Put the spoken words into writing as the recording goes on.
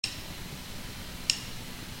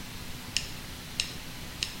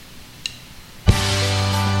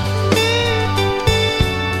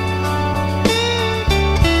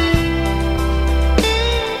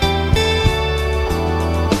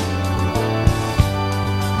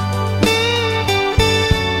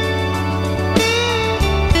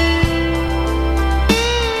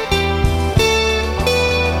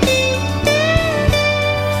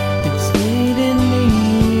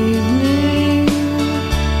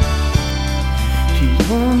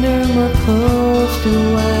more clothes to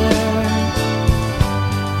wear,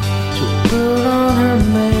 to put on her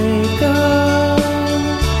makeup,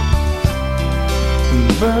 and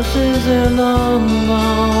brushes her long,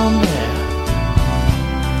 long hair.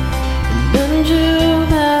 And then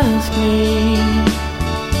she'll ask me,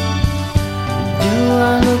 do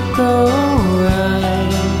I look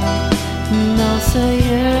alright? And I'll say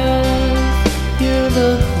yes, you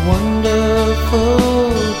look wonderful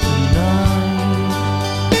tonight.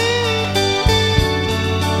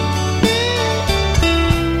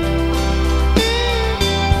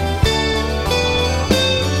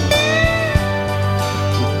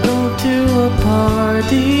 We go to a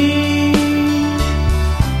party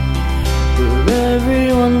where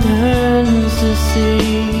everyone turns to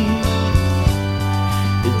see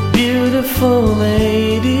this beautiful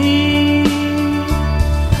lady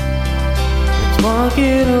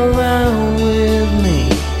walking around with me.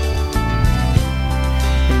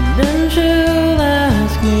 And then she'll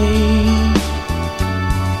ask me,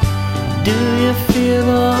 do you feel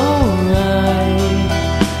alright?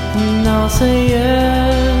 And I'll say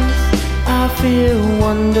yes, I feel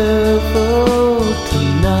wonderful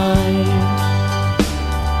tonight.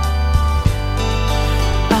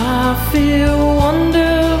 I feel wonderful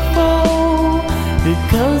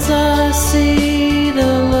because I see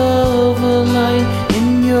the love light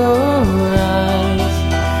in your eyes,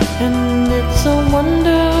 and it's a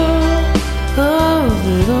wonder of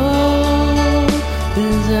it all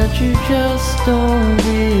is that you just don't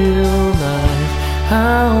realize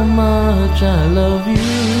how much I love you.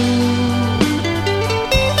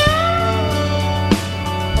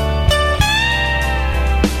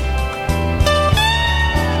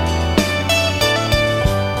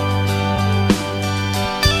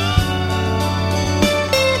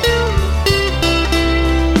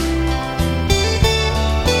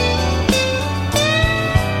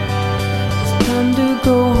 Time to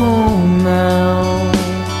go home now,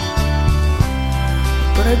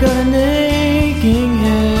 but I got an aching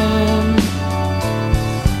hand.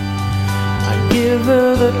 I give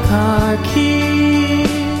her the car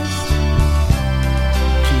keys,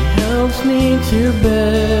 she helps me to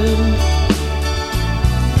bed,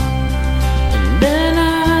 and then I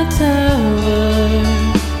tell her,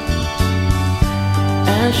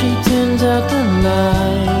 as she turns out the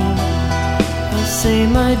light, I say,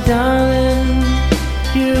 my darling,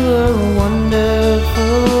 you are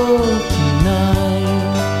wonderful tonight.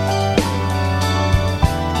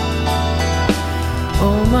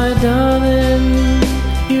 Oh, my darling,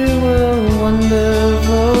 you were wonderful.